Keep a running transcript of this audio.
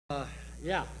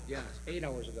Yes, 8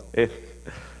 hours ago. Eh,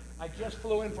 I just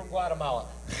flew in from Guatemala.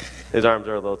 His arms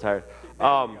are a little tired. There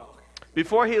you go.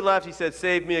 Before he left, he said,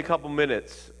 "Save me a couple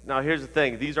minutes." Now, here's the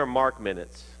thing. These are Mark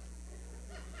minutes,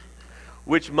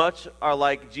 which much are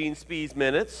like Gene Speed's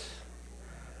minutes.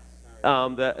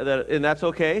 And that's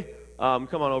okay. Come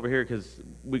on over here because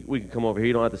we can come over here.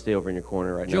 You don't have to stay over in your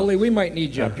corner right now. Julie, we might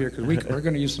need you up here because we're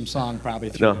going to use some song probably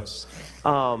through No. this.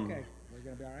 Okay. We're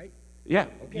going to be all right? Yeah.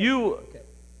 Okay.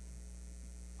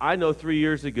 I know 3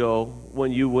 years ago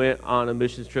when you went on a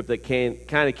missions trip that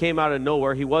kind of came out of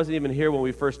nowhere. He wasn't even here when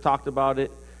we first talked about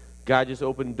it. God just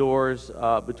opened doors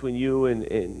between you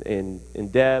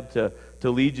and Deb to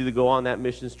lead you to go on that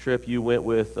missions trip. You went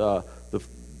with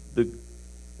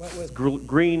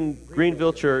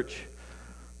Greenville Church.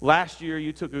 Last year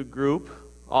you took a group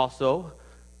also,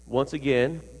 once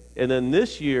again. And then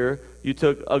this year you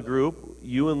took a group,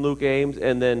 you and Luke Ames,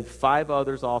 and then 5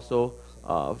 others also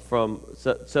from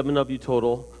 7 of you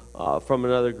total from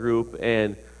another group.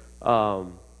 And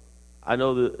I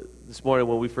know that this morning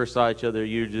when we first saw each other,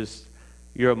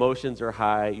 your emotions are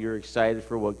high. You're excited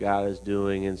for what God is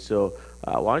doing. And so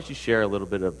why don't you share a little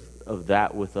bit of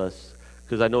that with us?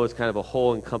 Because I know it's kind of a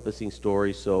whole encompassing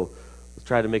story. So let's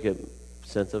try to make a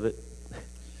sense of it.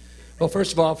 Well,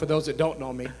 first of all, for those that don't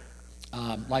know me,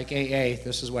 like AA,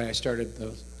 this is why I started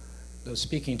the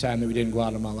speaking time that we did in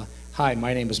Guatemala. Hi,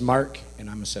 my name is Mark, and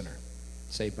I'm a sinner,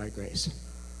 saved by grace.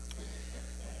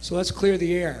 So let's clear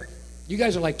the air. You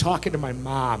guys are like talking to my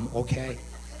mom, okay?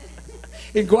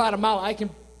 In Guatemala, I can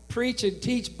preach and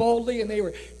teach boldly, and they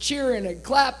were cheering and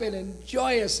clapping and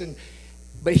joyous.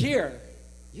 But here,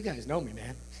 you guys know me,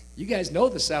 man. You guys know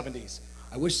the 70s.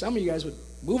 I wish some of you guys would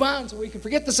move on so we can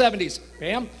forget the 70s.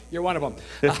 Pam, you're one of them.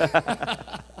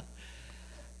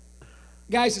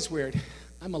 Guys, it's weird.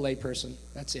 I'm a lay person.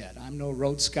 That's it. I'm no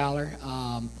Rhodes Scholar.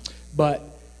 But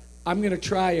I'm going to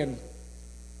try in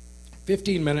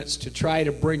 15 minutes to try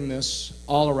to bring this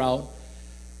all around.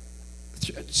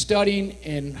 Studying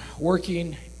and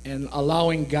working and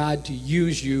allowing God to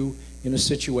use you in a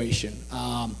situation.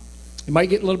 It might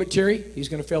get a little bit teary. He's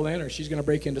going to fill in, or she's going to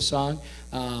break into song.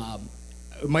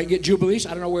 It might get jubilees.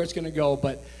 I don't know where it's going to go,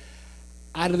 but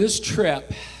out of this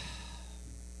trip,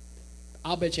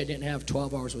 I'll bet you I didn't have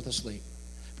 12 hours worth of sleep.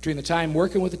 Between the time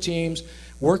working with the teams,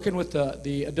 working with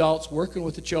the adults, working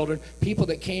with the children, people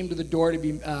that came to the door to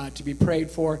be prayed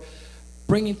for,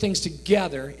 bringing things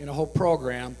together in a whole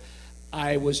program,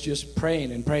 I was just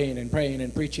praying and praying and praying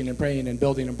and preaching and praying and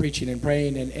building and preaching and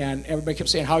praying, and everybody kept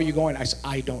saying, "How are you going?" I said,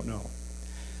 "I don't know."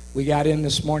 We got in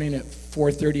this morning at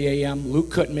 4:30 a.m. Luke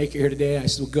couldn't make it here today. I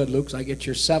said, "Well, good, Luke, so I get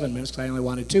your 7 minutes because I only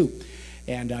wanted 2."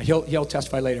 And he'll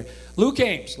testify later. Luke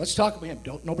Ames, let's talk about him.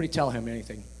 Don't nobody tell him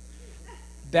anything.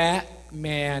 That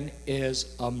man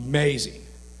is amazing.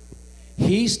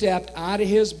 He stepped out of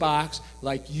his box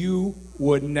like you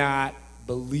would not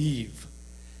believe.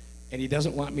 And he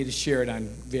doesn't want me to share it on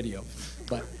video.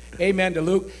 But amen to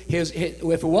Luke. If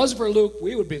it wasn't for Luke,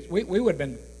 we would have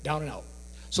been down and out.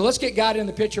 So let's get God in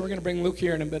the picture. We're going to bring Luke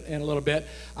here in a little bit.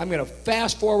 I'm going to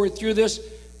fast forward through this.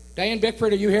 Diane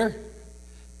Bickford, are you here?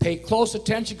 Pay close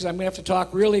attention because I'm going to have to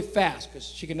talk really fast because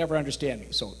she can never understand me.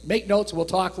 So make notes. We'll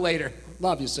talk later.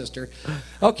 Love you, sister.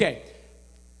 Okay.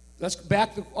 Let's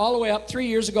back all the way up 3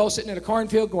 years ago, sitting in a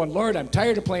cornfield going, "Lord, I'm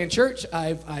tired of playing church.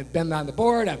 I've been on the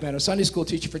board. I've been a Sunday school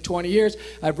teacher for 20 years.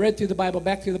 I've read through the Bible,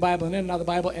 back through the Bible, and then another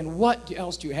Bible. And what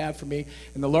else do you have for me?"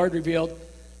 And the Lord revealed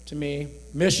to me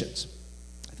missions.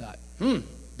 I thought,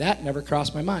 that never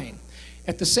crossed my mind.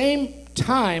 At the same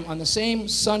time, on the same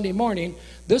Sunday morning,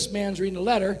 this man's reading a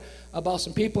letter about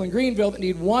some people in Greenville that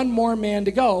need one more man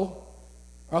to go,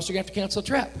 or else you're going to have to cancel the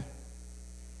trip.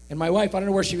 And my wife, I don't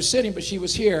know where she was sitting, but she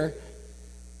was here.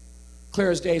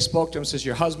 Clear as day, spoke to him, says,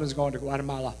 "Your husband's going to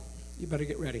Guatemala. You better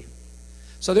get ready."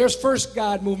 So there's first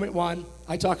God movement 1.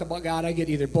 I talk about God, I get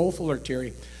either both or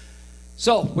teary.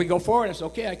 So we go forward. I said,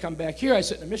 okay, I come back here. I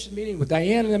sit in a mission meeting with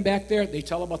Diane and them back there. They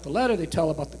tell about the letter. They tell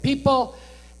about the people.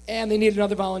 And they need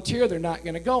another volunteer. They're not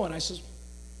going to go. And I says,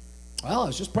 "Well, I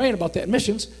was just praying about that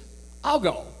missions. I'll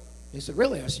go." He said,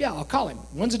 "Really?" I said, "Yeah, I'll call him.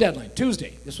 When's the deadline?"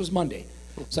 Tuesday. This was Monday.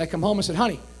 So I come home and said,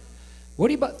 "Honey, what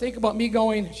do you think about me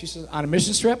going?" She says, "On a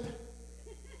missions trip?"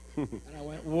 And I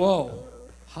went, "Whoa,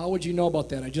 how would you know about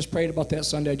that? I just prayed about that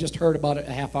Sunday. I just heard about it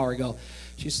a half hour ago."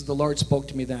 She says, "The Lord spoke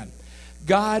to me then."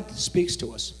 God speaks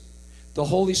to us. The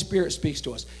Holy Spirit speaks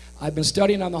to us. I've been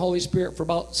studying on the Holy Spirit for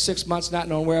about 6 months, not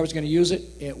knowing where I was going to use it.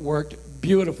 It worked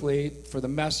beautifully for the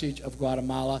message of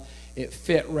Guatemala. It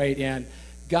fit right in.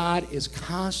 God is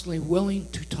constantly willing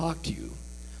to talk to you.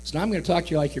 So now I'm going to talk to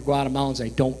you like you're Guatemalans. I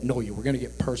don't know you. We're going to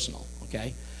get personal,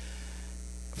 okay?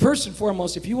 First and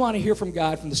foremost, if you want to hear from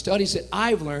God, from the studies that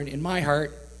I've learned in my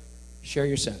heart, share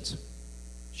your sins.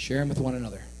 Share them with one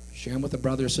another. Share them with a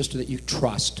brother or sister that you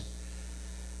trust.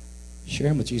 Share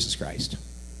them with Jesus Christ.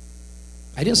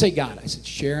 I didn't say God. I said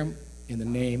share them in the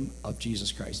name of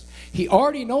Jesus Christ. He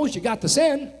already knows you got the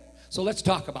sin, so let's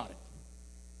talk about it.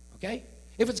 Okay?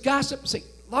 If it's gossip, say,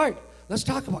 Lord, let's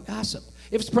talk about gossip.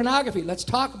 If it's pornography, let's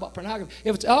talk about pornography.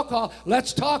 If it's alcohol,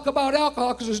 let's talk about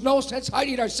alcohol, because there's no sense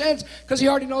hiding our sins, because he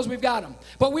already knows we've got them.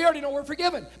 But we already know we're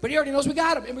forgiven, but he already knows we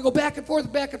got them. And we go back and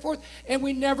forth, and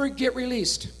we never get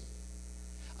released.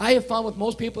 I have found with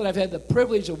most people that I've had the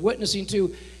privilege of witnessing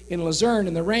to in Luzerne,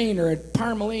 in the rain, or at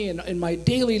Parmalee, in my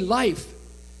daily life,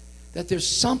 that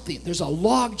there's a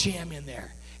log jam in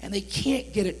there, and they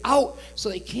can't get it out, so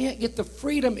they can't get the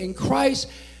freedom in Christ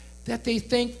that they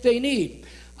think they need.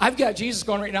 I've got Jesus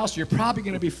going right now, so you're probably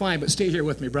going to be fine, but stay here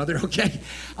with me, brother, okay?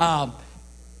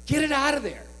 Get it out of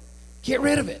there. Get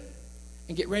rid of it,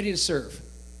 and get ready to serve.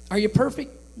 Are you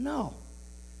perfect? No.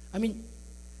 I mean,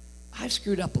 I've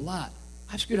screwed up a lot.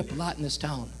 I've screwed up a lot in this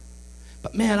town.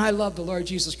 But man, I love the Lord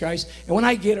Jesus Christ, and when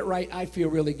I get it right, I feel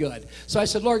really good. So I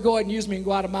said, Lord, go ahead and use me in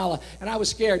Guatemala. And I was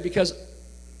scared because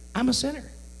I'm a sinner.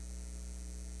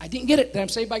 I didn't get it that I'm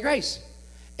saved by grace.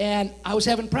 And I was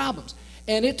having problems.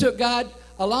 And it took God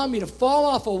allowing me to fall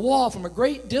off a wall from a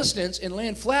great distance and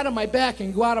land flat on my back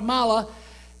in Guatemala,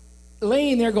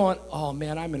 laying there going, oh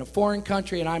man, I'm in a foreign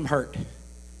country and I'm hurt.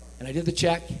 And I did the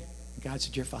check, and God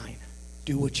said, you're fine.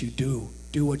 Do what you do.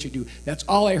 Do what you do. That's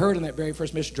all I heard on that very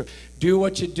first mission trip. Do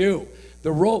what you do.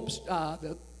 The ropes,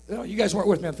 you guys weren't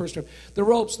with me on the first trip. The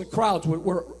ropes, the crowds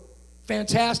were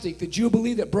fantastic. The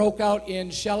Jubilee that broke out in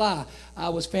Shala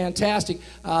was fantastic.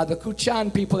 The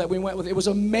Kuchan people that we went with, it was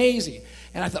amazing.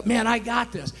 And I thought, man, I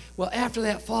got this. Well, after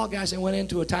that fall, guys, I went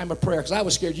into a time of prayer because I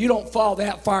was scared. You don't fall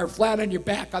that far flat on your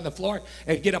back on the floor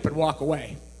and get up and walk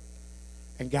away.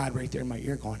 And God right there in my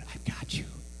ear going, I've got you.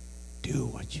 Do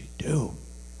what you do.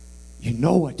 You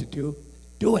know what to do.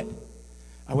 Do it.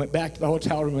 I went back to the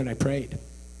hotel room and I prayed.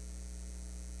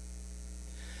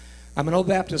 I'm an old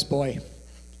Baptist boy,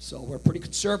 so we're pretty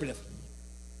conservative.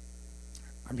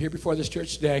 I'm here before this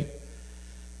church today.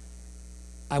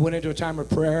 I went into a time of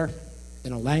prayer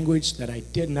in a language that I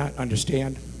did not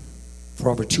understand for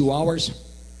over 2 hours.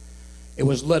 It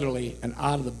was literally an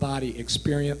out-of-the-body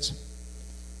experience.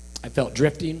 I felt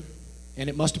drifting, and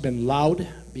it must have been loud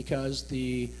because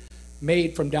the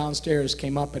maid from downstairs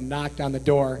came up and knocked on the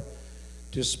door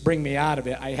to bring me out of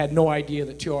it. I had no idea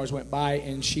that 2 hours went by,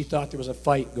 and she thought there was a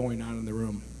fight going on in the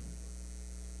room.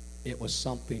 It was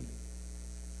something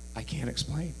I can't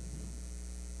explain.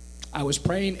 I was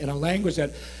praying in a language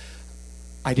that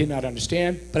I did not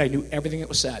understand, but I knew everything that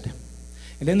was said.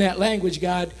 And in that language,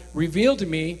 God revealed to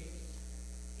me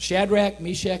Shadrach,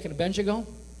 Meshach, and Abednego,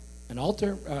 an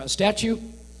altar, a statue,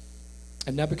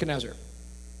 and Nebuchadnezzar.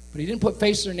 But he didn't put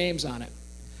faces or names on it.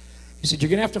 He said, you're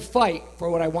going to have to fight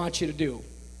for what I want you to do.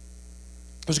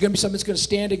 There's going to be something that's going to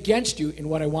stand against you in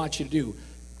what I want you to do.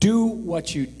 Do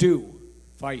what you do.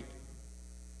 Fight.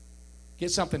 Get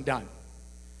something done.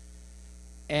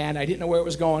 And I didn't know where it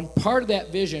was going. Part of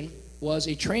that vision was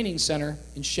a training center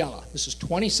in Shella. This is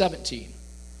 2017.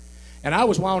 And I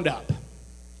was wound up.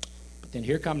 But then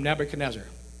here come Nebuchadnezzar.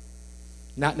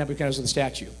 Not Nebuchadnezzar the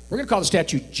statue. We're going to call the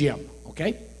statue Jim,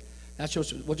 okay? That's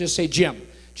just, we'll just say Jim.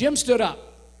 Jim stood up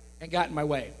and got in my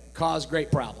way, caused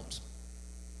great problems.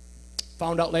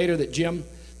 Found out later that Jim,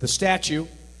 the statue,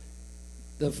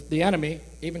 the enemy,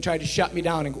 even tried to shut me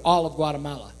down in all of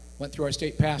Guatemala. Went through our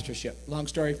state pastorship. Long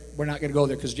story, we're not going to go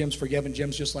there because Jim's forgiven.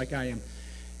 Jim's just like I am.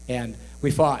 And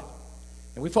we fought.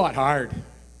 And we fought hard.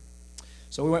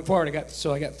 So we went forward. I got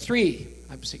 3.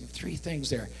 I was thinking 3 things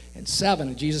there. And 7.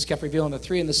 And Jesus kept revealing the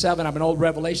 3 and the 7. I'm an old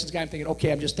Revelations guy. I'm thinking,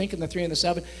 okay, I'm just thinking the 3 and the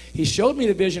 7. He showed me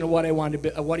the vision of what I wanted,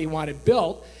 of what he wanted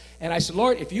built. And I said,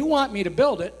 Lord, if you want me to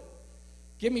build it,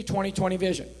 give me 20/20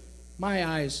 vision. My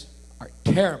eyes are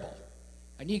terrible.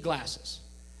 I need glasses.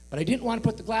 But I didn't want to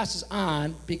put the glasses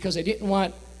on because I didn't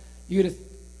want you to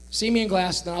see me in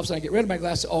glasses, then all of a sudden I get rid of my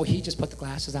glasses. Oh, he just put the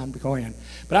glasses on beforehand.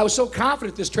 But I was so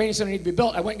confident this training center needed to be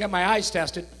built, I went and got my eyes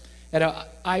tested at an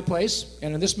eye place,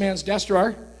 and in this man's desk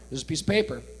drawer, there's a piece of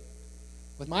paper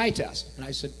with my eye test. And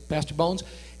I said, Pastor Bones,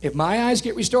 if my eyes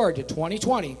get restored to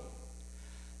 20/20,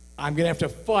 I'm going to have to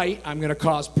fight. I'm going to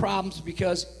cause problems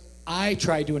because I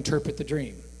tried to interpret the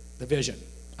dream, the vision.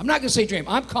 I'm not going to say dream.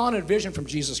 I'm calling it a vision from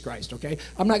Jesus Christ, okay?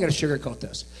 I'm not going to sugarcoat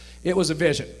this. It was a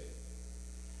vision.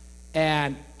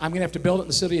 And I'm going to have to build it in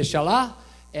the city of Shala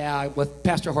with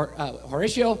Pastor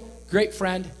Horatio, great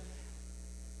friend.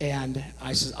 And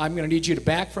I said, I'm going to need you to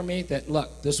back from me that,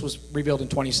 look, this was revealed in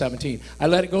 2017. I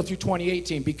let it go through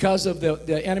 2018. Because of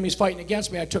the enemies fighting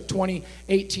against me, I took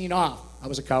 2018 off. I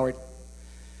was a coward.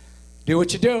 Do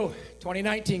what you do.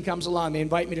 2019 comes along. They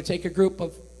invite me to take a group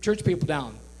of church people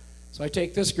down. So I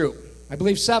take this group. I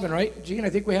believe 7, right? Gene,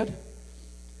 I think we had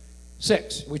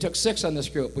 6. We took 6 on this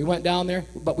group. We went down there,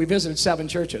 but we visited 7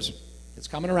 churches. It's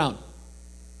coming around.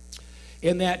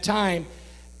 In that time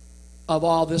of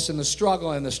all this and the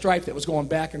struggle and the strife that was going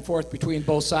back and forth between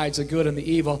both sides, the good and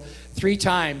the evil, 3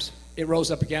 times it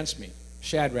rose up against me.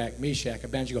 Shadrach, Meshach,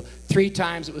 Abednego. 3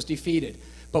 times it was defeated.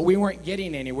 But we weren't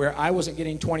getting anywhere. I wasn't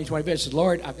getting 2020 vision. I said,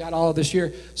 Lord, I've got all of this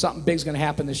year. Something big's going to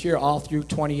happen this year, all through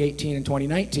 2018 and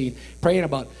 2019. Praying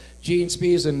about it. Gene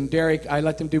Spees and Derek, I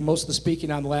let them do most of the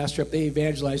speaking on the last trip. They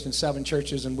evangelized in 7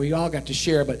 churches, and we all got to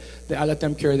share, but I let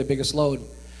them carry the biggest load.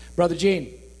 Brother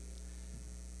Gene,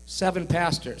 7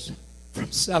 pastors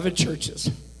from 7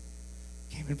 churches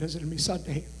came and visited me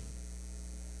Sunday.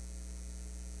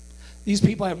 These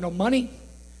people have no money.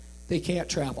 They can't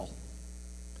travel.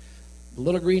 The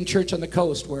little green church on the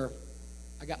coast where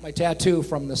I got my tattoo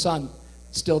from the son,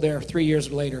 still there 3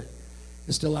 years later,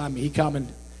 is still on me. He come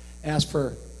and asked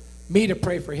for me to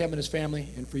pray for him and his family,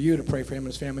 and for you to pray for him and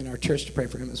his family, and our church to pray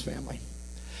for him and his family.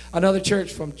 Another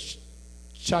church from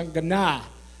Changana,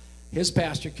 his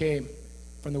pastor came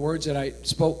from the words that I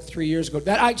spoke 3 years ago.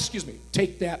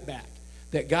 Take that back.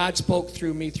 That God spoke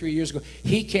through me 3 years ago.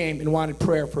 He came and wanted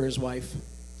prayer for his wife.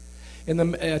 At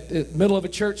the middle of a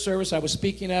church service I was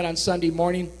speaking at on Sunday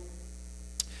morning,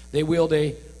 they wheeled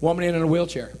a woman in a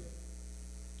wheelchair.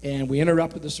 And we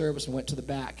interrupted the service and went to the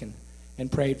back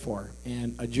and prayed for her.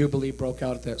 And a jubilee broke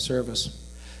out at that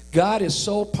service. God is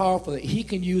so powerful that he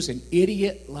can use an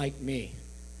idiot like me,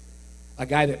 a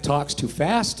guy that talks too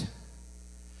fast,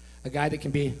 a guy that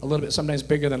can be a little bit sometimes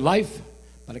bigger than life,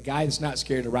 but a guy that's not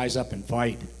scared to rise up and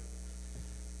fight.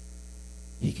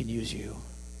 He can use you.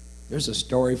 There's a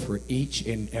story for each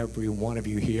and every one of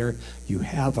you here. You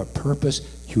have a purpose.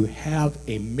 You have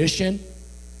a mission.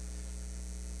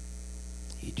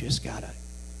 You just got to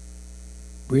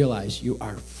realize you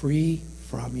are free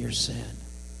from your sin.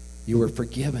 You were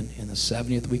forgiven in the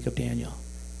 70th week of Daniel.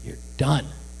 You're done.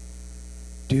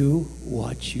 Do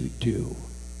what you do,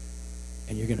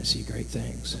 and you're going to see great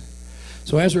things.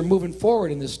 So as we're moving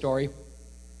forward in this story,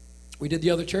 we did the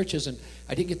other churches, and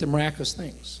I didn't get the miraculous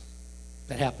things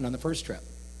that happened on the first trip.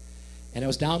 And it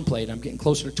was downplayed. I'm getting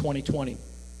closer to 2020.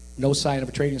 No sign of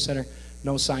a trading center.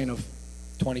 No sign of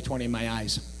 2020 in my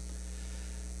eyes.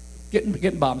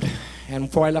 Getting bummed. And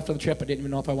before I left on the trip, I didn't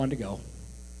even know if I wanted to go.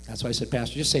 That's why I said,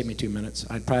 Pastor, just save me 2 minutes.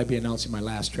 I'd probably be announcing my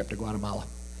last trip to Guatemala.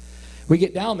 We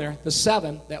get down there, the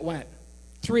 7 that went.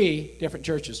 3 different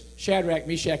churches. Shadrach,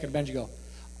 Meshach, and Abednego.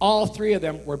 All 3 of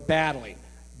them were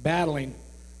battling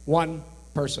one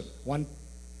person, one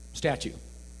statue,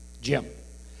 Jim.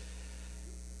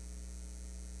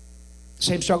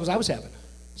 Same struggles I was having.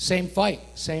 Same fight,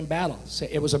 same battle.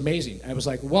 It was amazing. I was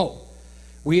like, whoa.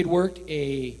 We had worked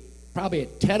probably a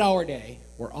 10-hour day.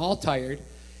 We're all tired.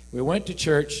 We went to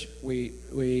church.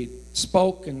 We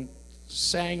spoke and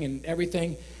sang and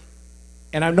everything.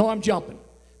 And I know I'm jumping,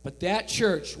 but that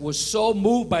church was so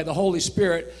moved by the Holy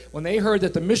Spirit when they heard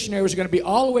that the missionaries were going to be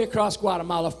all the way across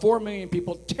Guatemala, 4 million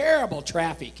people, terrible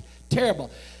traffic,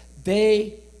 terrible.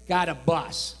 They got a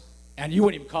bus. And you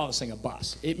wouldn't even call this thing a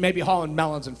bus. It may be hauling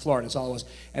melons in Florida, that's all it was.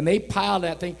 And they piled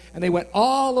that thing, and they went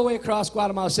all the way across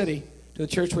Guatemala City to the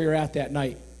church we were at that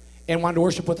night and wanted to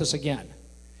worship with us again.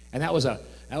 And that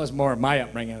was more of my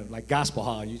upbringing, like gospel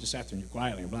hall. You just sat there and you're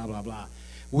quietly, blah, blah, blah.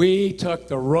 We took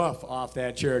the roof off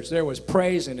that church. There was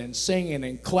praising and singing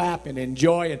and clapping and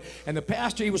joy. And the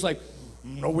pastor, he was like,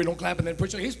 no, we don't clap and then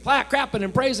preach. He's clapping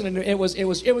and praising, and it was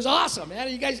awesome, man.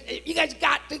 You guys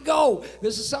got to go.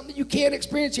 This is something you can't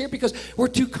experience here because we're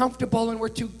too comfortable and we're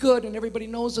too good, and everybody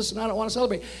knows this, and I don't want to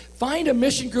celebrate. Find a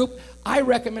mission group. I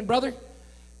recommend, brother,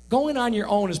 going on your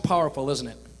own is powerful, isn't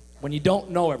it? When you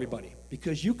don't know everybody,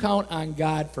 because you count on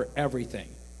God for everything,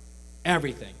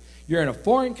 everything. You're in a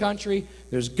foreign country.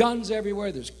 There's guns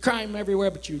everywhere. There's crime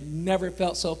everywhere, but you never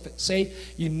felt so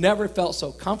safe. You never felt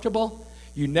so comfortable.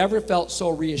 You never felt so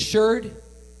reassured.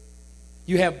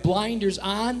 You have blinders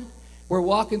on. We're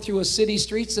walking through a city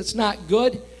streets that's not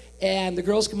good, and the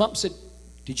girls come up and said,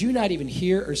 did you not even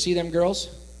hear or see them girls?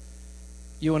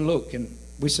 You and Luke. And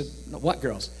we said, no, what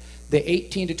girls? The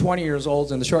 18 to 20 years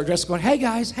olds in the short dress going, hey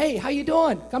guys, hey, how you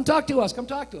doing? Come talk to us, come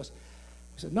talk to us.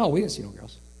 We said, no, we didn't see no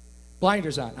girls.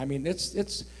 Blinders on. I mean,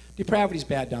 it's depravity's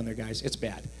bad down there, guys. It's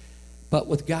bad. But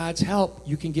with God's help,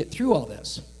 you can get through all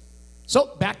this.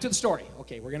 So, back to the story.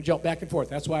 Okay, we're going to jump back and forth.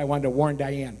 That's why I wanted to warn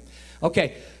Diane.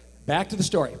 Okay, back to the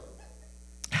story.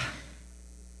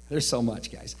 There's so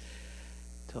much, guys.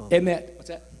 Tell And that, what's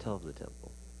that? Tell of the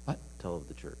temple. What? Tell of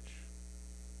the church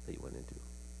that you went into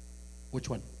Which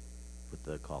one? with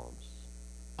the columns.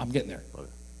 I'm getting there. Okay.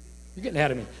 You're getting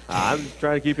ahead of me. I'm just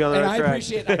trying to keep you on the And right I track.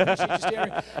 appreciate you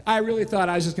staring. I really thought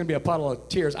I was just going to be a puddle of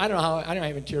tears. I don't know how, I don't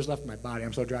have any tears left in my body.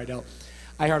 I'm so dried out.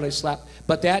 I hardly slept.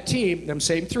 But that team, them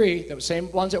same three, the same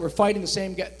ones that were fighting the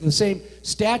same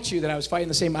statue that I was fighting,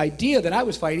 the same idea that I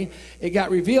was fighting, it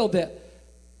got revealed that,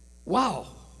 wow,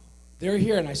 they're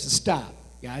here. And I said, stop,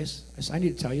 guys. I said, I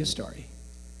need to tell you a story.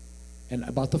 And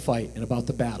about the fight and about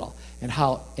the battle.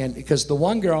 And because the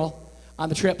one girl on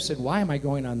the trip said, why am I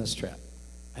going on this trip?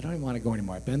 I don't even want to go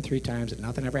anymore. I've been 3 times and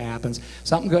nothing ever happens.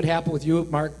 Something good happened with you,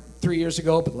 Mark, 3 years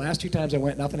ago, but the last 2 times I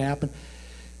went, nothing happened.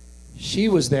 She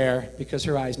was there because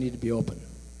her eyes needed to be open.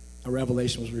 A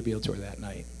revelation was revealed to her that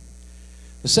night.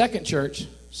 The second church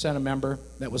sent a member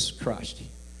that was crushed.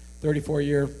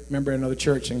 34-year member in another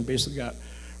church and basically got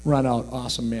run out.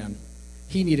 Awesome man.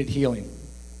 He needed healing.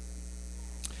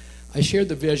 I shared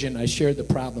the vision. I shared the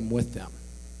problem with them.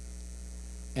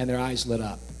 And their eyes lit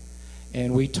up.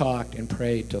 And we talked and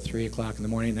prayed till 3 o'clock in the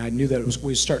morning. And I knew that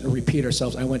we were starting to repeat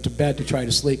ourselves. I went to bed to try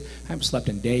to sleep. I haven't slept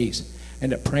in days.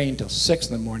 Ended up praying till 6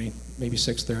 in the morning, maybe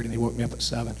 6:30, and they woke me up at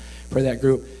 7 for that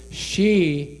group.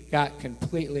 She got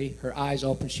completely, her eyes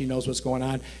open. She knows what's going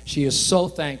on. She is so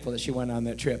thankful that she went on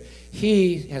that trip.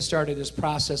 He has started this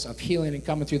process of healing and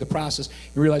coming through the process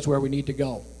and realized where we need to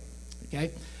go.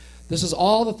 Okay? This is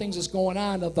all the things that's going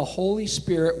on of the Holy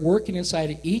Spirit working inside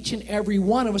of each and every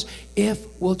one of us if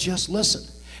we'll just listen.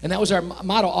 And that was our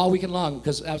motto all weekend long,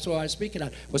 because that's what I was speaking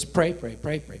on, was pray, pray,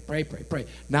 pray, pray, pray, pray, pray.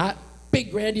 Not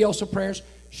big grandiose prayers,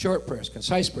 short prayers,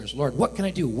 concise prayers. Lord, what can I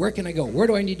do? Where can I go? Where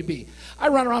do I need to be? I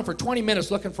run around for 20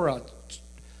 minutes looking for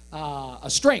a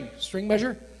string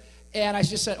measure. And I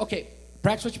just said, okay,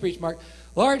 practice what you preach, Mark.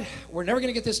 Lord, we're never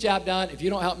going to get this job done if you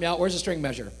don't help me out. Where's the string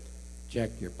measure? Check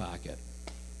your pocket.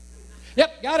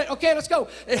 Yep, got it. Okay, let's go.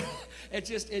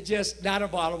 It just, not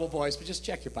a audible voice, but just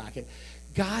check your pocket.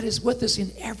 God is with us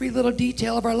in every little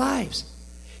detail of our lives.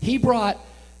 He brought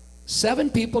 7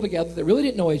 people together that really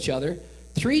didn't know each other,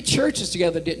 3 churches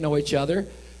together that didn't know each other.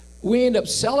 We ended up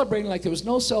celebrating like there was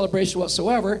no celebration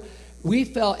whatsoever. We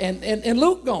felt, and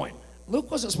Luke going. Luke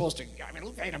wasn't supposed to, I mean,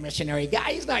 Luke ain't a missionary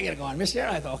guy. He's not going to go on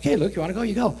missionary. I thought, okay, Luke, you want to go?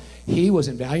 You go. He was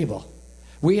invaluable.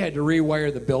 We had to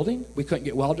rewire the building. We couldn't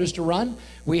get welders to run.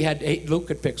 Luke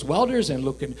could fix welders, and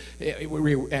Luke and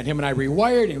him and I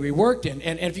rewired and reworked.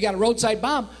 And if you got a roadside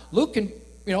bomb, Luke can,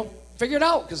 figure it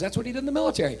out, because that's what he did in the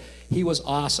military. He was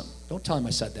awesome. Don't tell him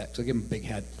I said that, because I'll give him a big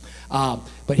head.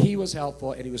 But he was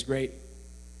helpful, and he was great,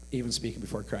 even speaking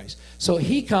before Christ. So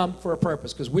he come for a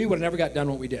purpose, because we would have never got done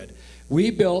what we did. We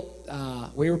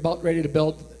were about ready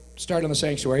to start on the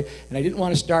sanctuary, and I didn't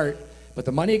want to start, but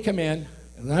the money had come in,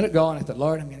 and let it go, and I thought,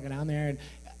 Lord, I'm going to go down there.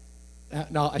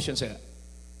 And no, I shouldn't say that.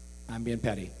 I'm being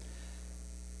petty.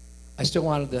 I still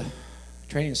wanted the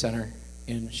training center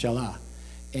in Shala,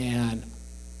 and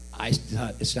I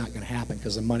thought it's not going to happen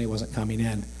because the money wasn't coming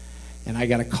in. And I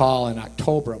got a call in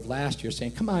October of last year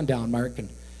saying, come on down, Mark,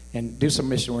 and do some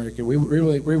mission work. We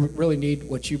really need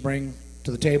what you bring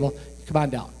to the table. Come on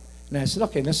down. And I said,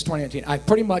 okay, this is 2019. I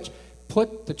pretty much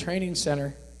put the training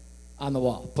center on the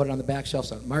wall, put it on the back shelf.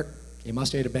 So, Mark, you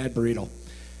must have ate a bad burrito.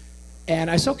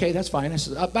 And I said, okay, that's fine. I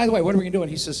said, by the way, what are we going to do?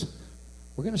 And he says,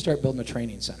 we're going to start building a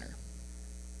training center.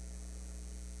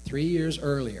 3 years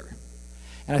earlier.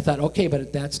 And I thought, okay,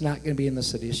 but that's not going to be in the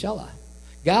city of Shella.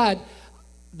 God,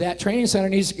 that training center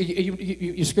needs,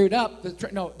 you screwed up.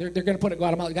 No, they're going to put it in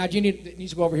Guatemala. God, it needs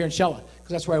to go over here in Shella, because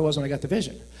that's where I was when I got the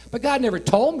vision. But God never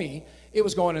told me it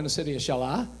was going in the city of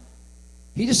Shella.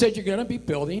 He just said, you're going to be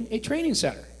building a training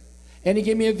center. And he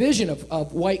gave me a vision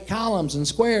of white columns and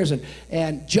squares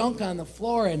and junk on the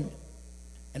floor. And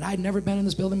I'd never been in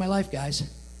this building in my life, guys.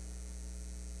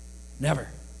 Never.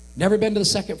 Never been to the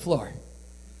second floor.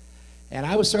 And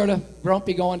I was sort of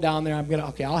grumpy going down there.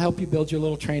 Okay, I'll help you build your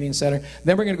little training center.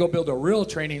 Then we're going to go build a real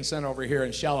training center over here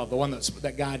in Shella, the one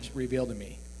that God revealed to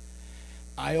me.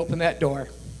 I opened that door.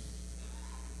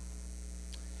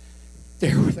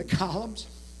 There were the columns.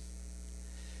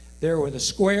 There were the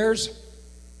squares.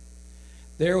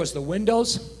 There was the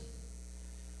windows.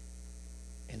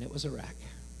 And it was a wreck,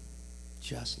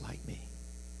 just like me.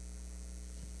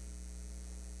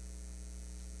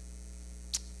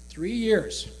 3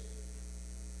 years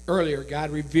earlier, God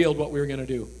revealed what we were going to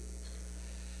do.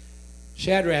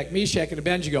 Shadrach, Meshach, and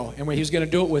Abednego. And he was going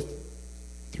to do it with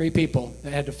 3 people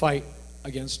that had to fight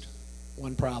against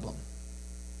one problem.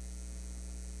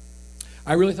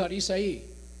 I really thought Isai,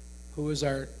 who was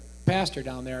our pastor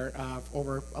down there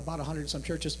over about 100 some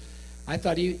churches. I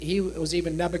thought he was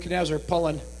even Nebuchadnezzar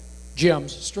pulling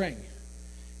Jim's string.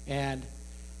 And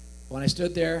when I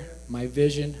stood there, my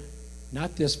vision,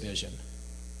 not this vision,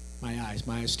 my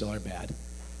eyes still are bad.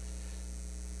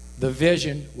 The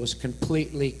vision was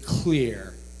completely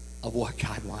clear of what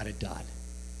God wanted done.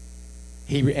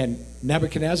 And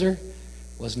Nebuchadnezzar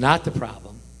was not the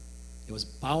problem. It was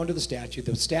bowing to the statue.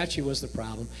 The statue was the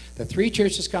problem. The 3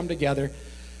 churches come together.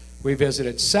 We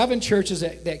visited 7 churches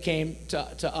that came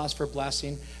to us for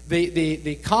blessing.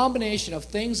 The combination of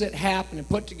things that happened and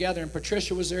put together, and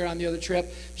Patricia was there on the other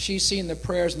trip. She's seen the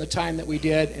prayers and the time that we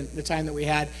did and the time that we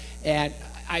had. And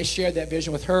I shared that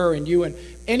vision with her and you and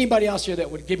anybody else here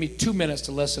that would give me 2 minutes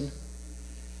to listen,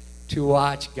 to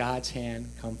watch God's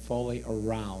hand come fully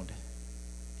around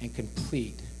and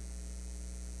complete.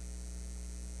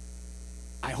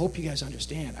 I hope you guys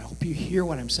understand. I hope you hear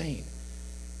what I'm saying.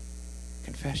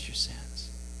 Confess your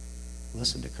sins.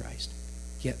 Listen to Christ.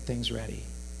 Get things ready.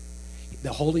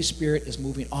 The Holy Spirit is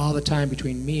moving all the time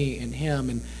between me and him.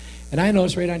 And I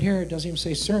notice right on here, it doesn't even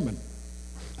say sermon.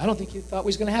 I don't think you thought we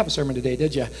was going to have a sermon today,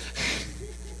 did you?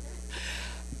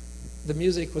 The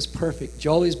music was perfect.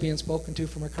 Jolie's being spoken to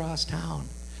from across town.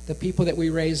 The people that we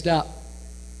raised up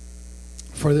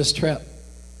for this trip.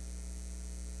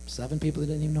 7 people that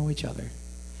didn't even know each other.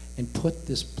 And put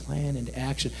this plan into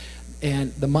action.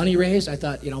 And the money raised, I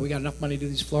thought, we got enough money to do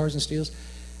these floors and steels.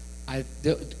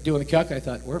 Doing the calc, I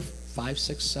thought, we're $500,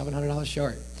 $600, $700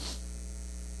 short.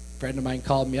 A friend of mine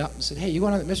called me up and said, hey, you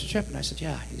going on that mission trip? And I said,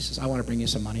 yeah. He says, I want to bring you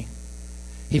some money.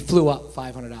 He flew up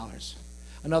 $500.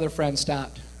 Another friend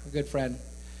stopped, a good friend,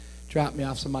 dropped me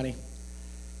off some money.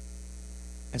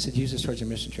 I said, use this towards your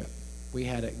mission trip. We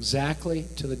had exactly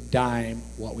to the dime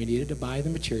what we needed to buy the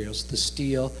materials, the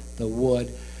steel, the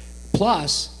wood,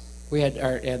 plus we had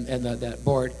that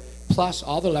board, plus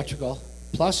all the electrical,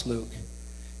 plus Luke.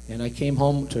 And I came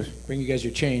home to bring you guys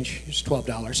your change. It's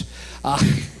 $12.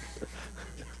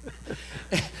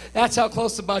 That's how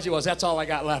close the budget was. That's all I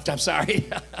got left. I'm sorry.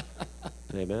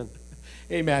 Amen.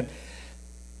 Amen.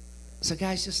 So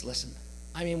guys, just listen.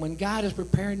 I mean, when God is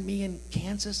preparing me in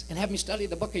Kansas and having me study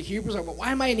the book of Hebrews, I'm like,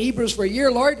 why am I in Hebrews for a year,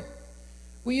 Lord?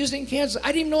 We used it in Kansas. I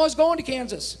didn't even know I was going to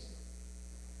Kansas.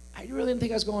 I really didn't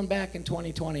think I was going back in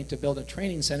 2020 to build a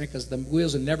training center because the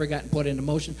wheels had never gotten put into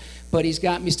motion. But he's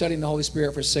got me studying the Holy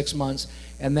Spirit for 6 months,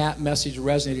 and that message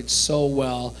resonated so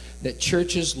well that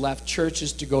churches left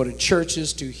churches to go to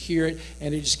churches to hear it,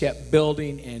 and it just kept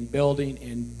building and building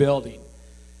and building.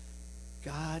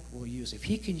 God will use, if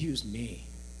he can use me,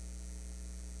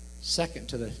 second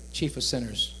to the chief of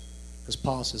sinners, because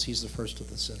Paul says he's the first of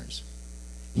the sinners,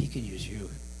 he can use you.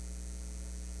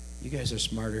 You guys are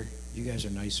smarter. You guys are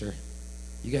nicer.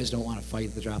 You guys don't want to fight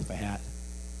at the drop of a hat.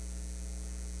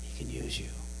 He can use you.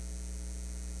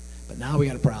 But now we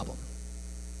got a problem.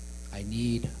 I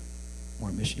need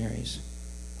more missionaries.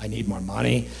 I need more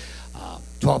money.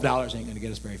 $12 ain't going to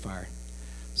get us very far.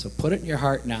 So put it in your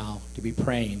heart now to be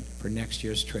praying for next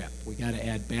year's trip. We got to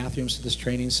add bathrooms to this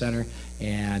training center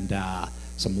and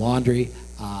some laundry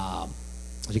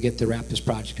to get to wrap this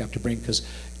project up to bring. Because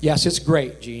yes, it's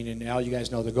great, Gene, and all you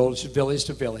guys know the goal is village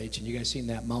to village, and you guys seen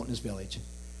that mountainous village.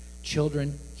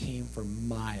 Children came for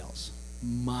miles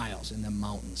in the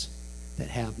mountains that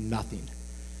have nothing,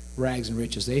 rags and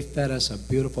riches. They fed us a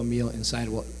beautiful meal inside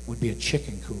of what would be a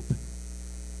chicken coop.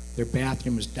 Their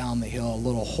bathroom was down the hill, a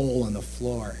little hole in the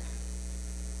floor.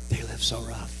 They live so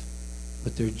rough,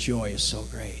 but their joy is so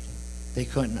great. They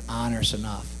couldn't honor us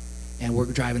enough. And we're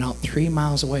driving out 3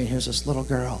 miles away, and here's this little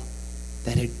girl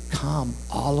that had come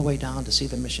all the way down to see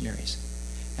the missionaries.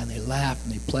 And they laughed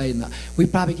and they played. And we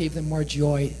probably gave them more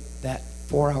joy that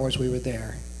 4 hours we were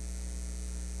there.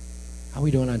 How we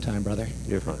doing on time, brother?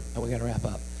 You're fine. Oh, we got to wrap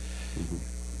up. Mm-hmm.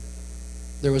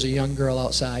 There was a young girl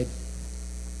outside.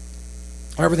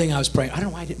 Everything I was praying, I don't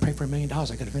know why I didn't pray for $1 million. I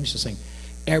could have finished this thing.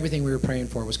 Everything we were praying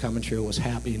for was coming true, was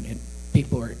happening, and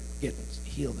people were getting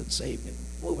healed and saved and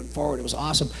moving forward. It was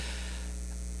awesome.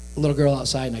 A little girl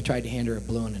outside, and I tried to hand her a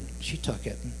balloon, and she took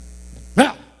it and threw it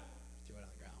on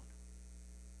the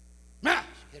ground.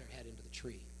 She hit her head into the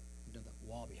tree, into the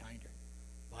wall behind her.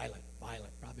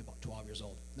 Violent, probably about 12 years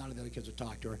old. None of the other kids would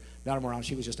talk to her. None of them around.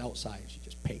 She was just outside. She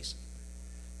just paced.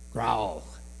 Growl.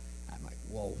 I'm like,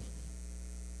 whoa.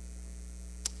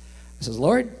 I says,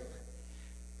 Lord,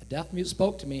 a deaf mute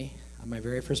spoke to me on my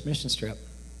very first mission trip.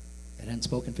 It hadn't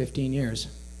spoken in 15 years.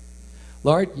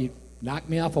 Lord, you knocked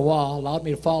me off a wall, allowed me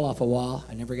to fall off a wall.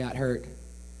 I never got hurt.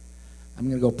 I'm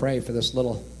going to go pray for this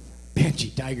little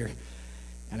banshee tiger.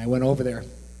 And I went over there.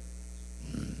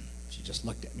 She just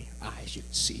looked at me, eyes you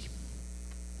could see.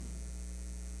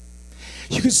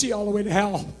 You could see all the way to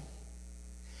hell.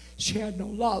 She had no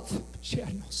love. She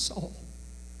had no soul.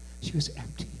 She was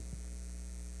empty.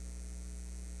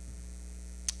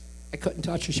 I couldn't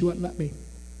touch her. She wouldn't let me.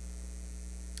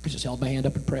 I just held my hand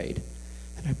up and prayed.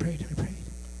 And I prayed and I prayed.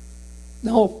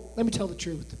 No, let me tell the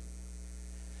truth.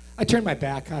 I turned my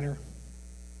back on her.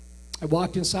 I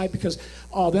walked inside because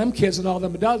all them kids and all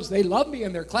them adults, they love me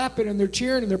and they're clapping and they're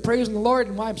cheering and they're praising the Lord.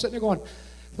 And why I'm sitting there going,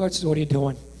 Lord says, what are you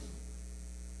doing?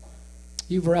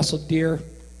 You've wrestled deer.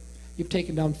 You've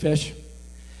taken down fish.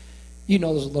 You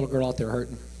know there's a little girl out there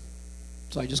hurting.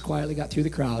 So I just quietly got through the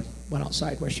crowd, went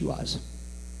outside where she was.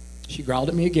 She growled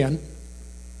at me again,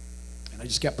 and I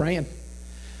just kept praying.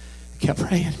 I kept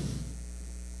praying.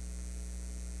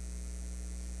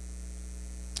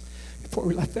 Before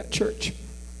we left that church,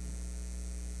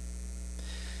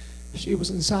 she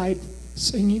was inside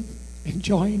singing,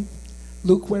 enjoying.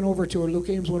 Luke went over to her, Luke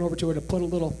Ames went over to her to put a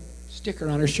little sticker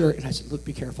on her shirt, and I said, Luke,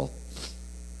 be careful.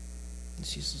 And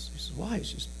she says, why?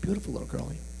 She's a beautiful little girl.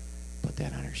 He put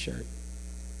that on her shirt,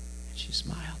 and she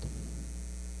smiled.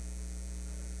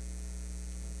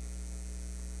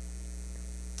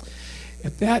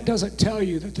 If that doesn't tell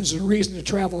you that there's a reason to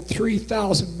travel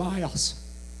 3,000 miles,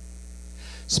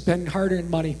 spend hard-earned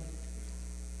money.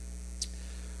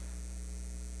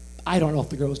 I don't know if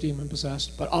the girl was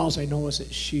demon-possessed, but all I know is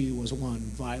that she was one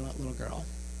violent little girl.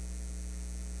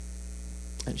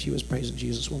 And she was praising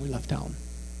Jesus when we left town.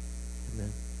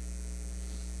 Amen.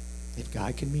 If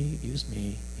God can use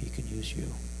me, he can use you.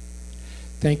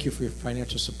 Thank you for your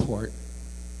financial support.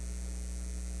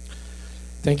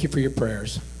 Thank you for your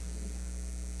prayers.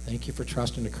 Thank you for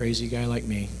trusting a crazy guy like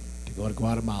me to go to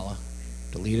Guatemala,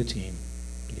 to lead a team,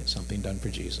 to get something done for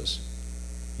Jesus.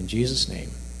 In Jesus' name,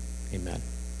 amen.